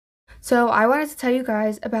So I wanted to tell you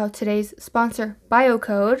guys about today's sponsor,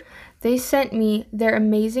 BioCode. They sent me their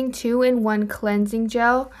amazing 2-in-1 cleansing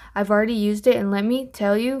gel. I've already used it, and let me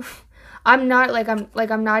tell you, I'm not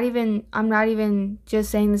even just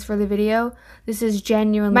saying this for the video. This is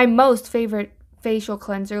genuinely my most favorite facial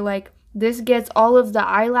cleanser. Like, this gets all of the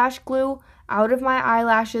eyelash glue out of my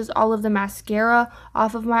eyelashes, all of the mascara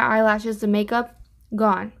off of my eyelashes, the makeup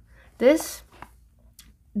gone. This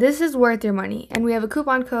is worth your money, and we have a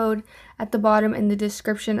coupon code at the bottom in the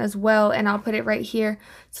description as well, and I'll put it right here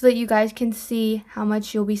so that you guys can see how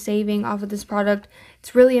much you'll be saving off of this product.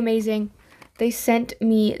 It's really amazing. They sent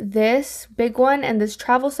me this big one and this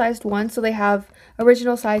travel sized one, so they have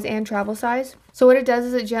original size and travel size. So what it does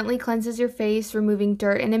is it gently cleanses your face, removing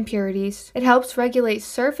dirt and impurities. It helps regulate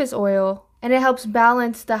surface oil, and it helps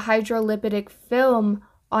balance the hydrolipidic film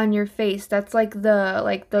on your face. That's like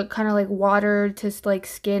the kind of like water to like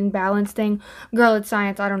skin balance thing. Girl, it's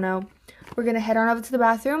science. I don't know. We're gonna head on over to the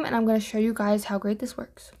bathroom, and I'm gonna show you guys how great this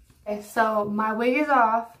works. Okay, so my wig is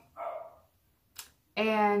off,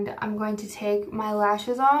 and I'm going to take my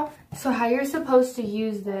lashes off. So how you're supposed to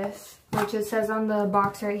use this, which it says on the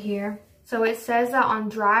box right here. So it says that on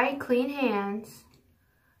dry, clean hands,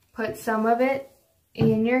 put some of it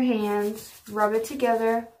in your hands, rub it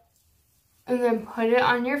together, and then put it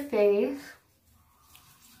on your face.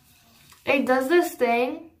 It does this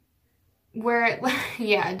thing where it,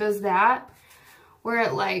 yeah, it does that, where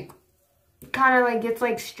it like kind of like gets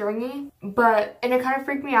like stringy, and it kind of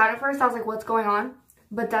freaked me out at first. I was like, what's going on?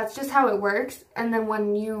 But that's just how it works. And then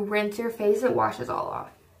when you rinse your face, it washes all off.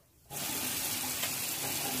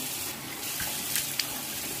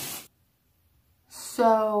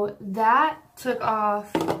 So that took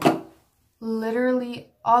off literally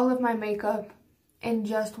all of my makeup in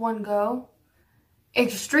just one go.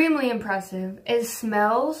 Extremely impressive. It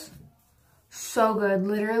smells so good,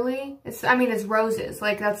 literally. It's roses.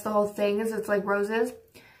 Like, that's the whole thing, is it's like roses.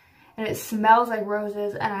 And it smells like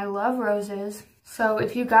roses, and I love roses. So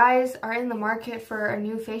if you guys are in the market for a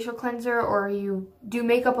new facial cleanser, or you do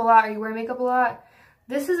makeup a lot, or you wear makeup a lot,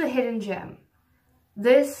 this is a hidden gem.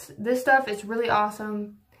 This stuff is really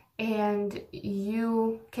awesome, and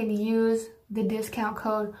you can use the discount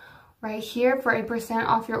code right here for 8%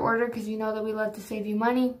 off your order, because you know that we love to save you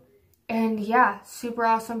money. And yeah, super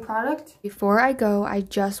awesome product. Before I go, I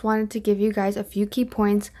just wanted to give you guys a few key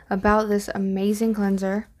points about this amazing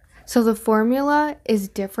cleanser. So the formula is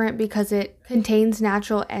different because it contains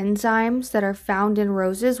natural enzymes that are found in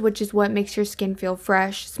roses, which is what makes your skin feel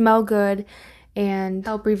fresh, smell good, and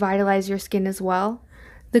help revitalize your skin as well.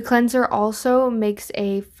 The cleanser also makes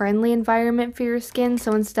a friendly environment for your skin,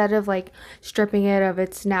 so instead of like stripping it of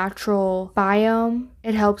its natural biome,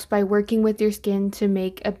 it helps by working with your skin to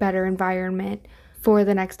make a better environment for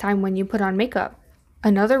the next time when you put on makeup.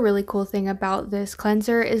 Another really cool thing about this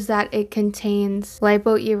cleanser is that it contains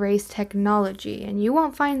lipo-erase technology, and you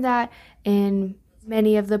won't find that in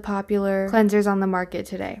many of the popular cleansers on the market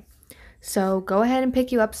today. So go ahead and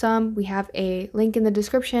pick you up some. We have a link in the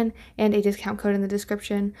description and a discount code in the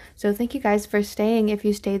description. So thank you guys for staying if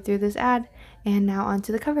you stayed through this ad. And now on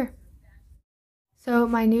to the cover. So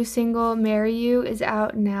my new single, Marry You, is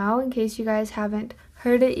out now, in case you guys haven't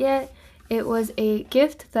heard it yet. It was a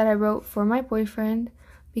gift that I wrote for my boyfriend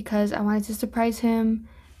because I wanted to surprise him.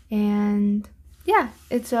 And yeah,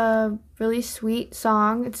 it's a really sweet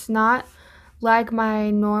song. It's not like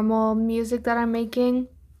my normal music that I'm making.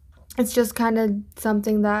 It's just kind of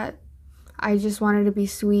something that I just wanted to be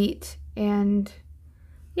sweet. And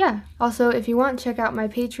yeah, also if you want, check out my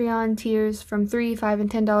Patreon tiers from $3, $5, and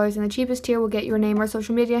 $10, and the cheapest tier will get your name or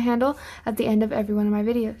social media handle at the end of every one of my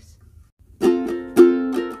videos.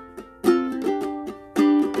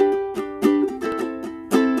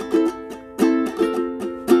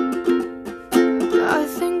 I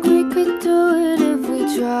think we could do it if we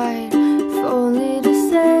tried, if only to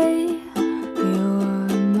say you're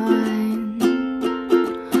mine.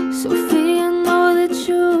 Sophia, know that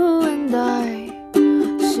you and I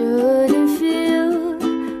shouldn't feel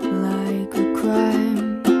like a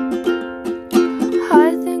crime.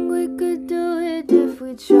 I think we could do it if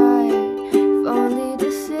we tried, if only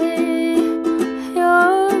to say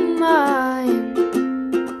you're mine.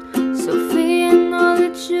 Sophia, know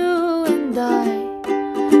that you and I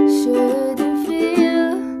shouldn't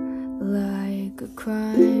feel like a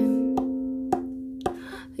crime.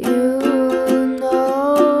 You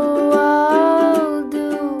know I'll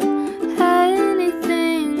do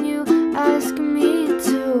anything you ask me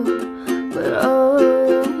to, but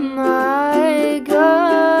oh my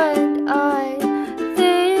God, I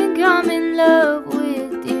think I'm in love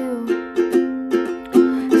with you.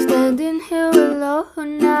 Standing here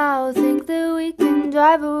alone now, now. Think that we can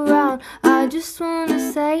drive around. I just wanna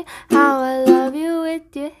say how I love you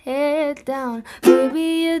with your head down. Baby,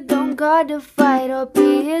 you don't gotta fight. I'll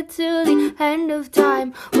be here till the end of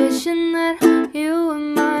time. Wishing that you were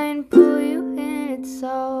mine. Pull you in, it's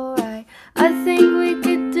alright. I think we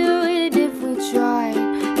could do it if we tried.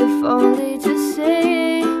 If only to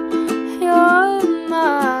say you're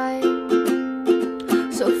mine.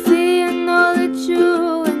 Sophia, know that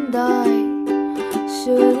you and I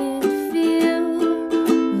shouldn't feel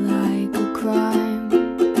like a crime.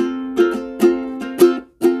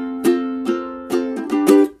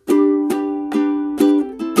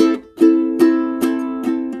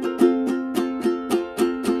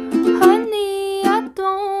 Honey, I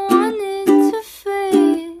don't want it to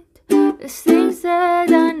fade. There's things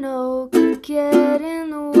that I know could get in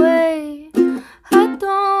the way. I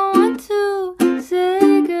don't want to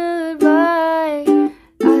say goodbye.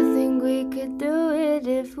 I think we could do it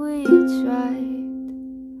if we tried.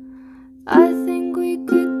 I think we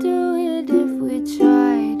could do it if we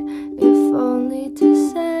tried. If only to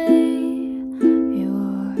say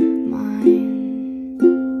you're mine.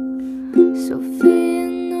 Sophia,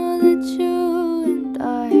 know that you and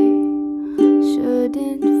I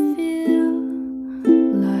shouldn't feel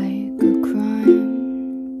like a crime.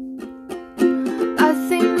 I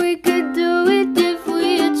think we could do it if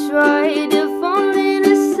we tried. If only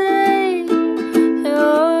to say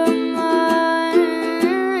you're mine.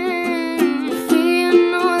 If you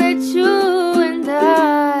know that you and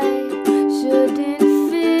I shouldn't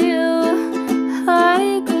feel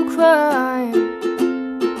like a crime.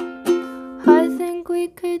 I think we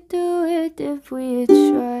could do it if we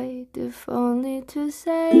tried. If only to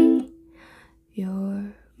say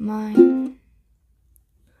you're mine.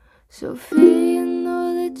 Sophia,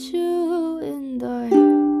 know that you and I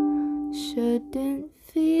shouldn't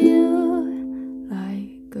feel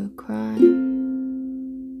like a crime.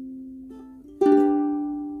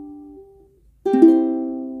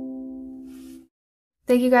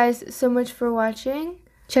 Thank you guys so much for watching.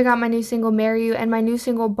 Check out my new single, Marry You, and my new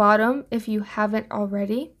single, Bottom, if you haven't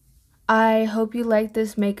already. I hope you like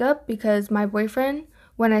this makeup because my boyfriend,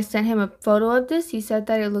 when I sent him a photo of this, he said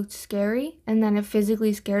that it looked scary and then it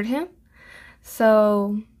physically scared him.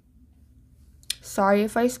 So, sorry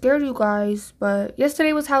if I scared you guys, but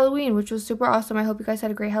yesterday was Halloween, which was super awesome. I hope you guys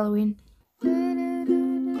had a great Halloween.